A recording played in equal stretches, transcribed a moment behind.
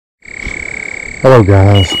Hello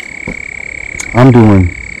guys, I'm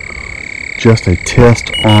doing just a test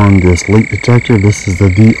on this leak detector. This is the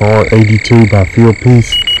DR82 by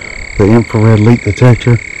Fieldpiece, the infrared leak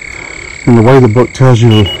detector. And the way the book tells you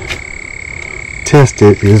to test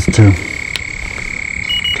it is to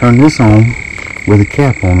turn this on with a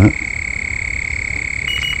cap on it,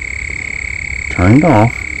 turn it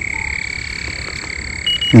off,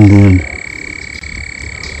 and then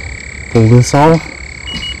pull this off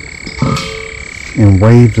and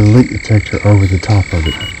wave the leak detector over the top of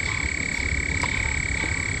it.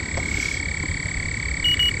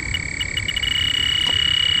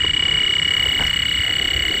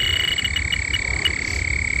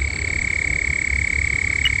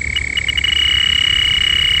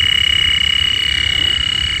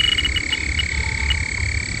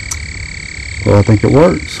 Well, I think it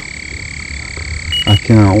works. I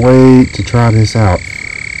cannot wait to try this out.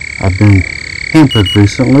 I've been hampered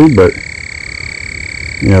recently, but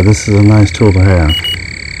yeah, this is a nice tool to have.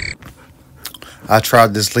 I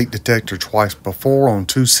tried this leak detector twice before on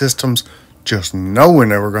two systems, just knowing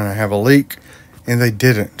they were going to have a leak, and they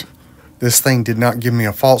didn't. This thing did not give me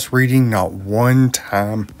a false reading, not one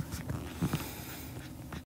time.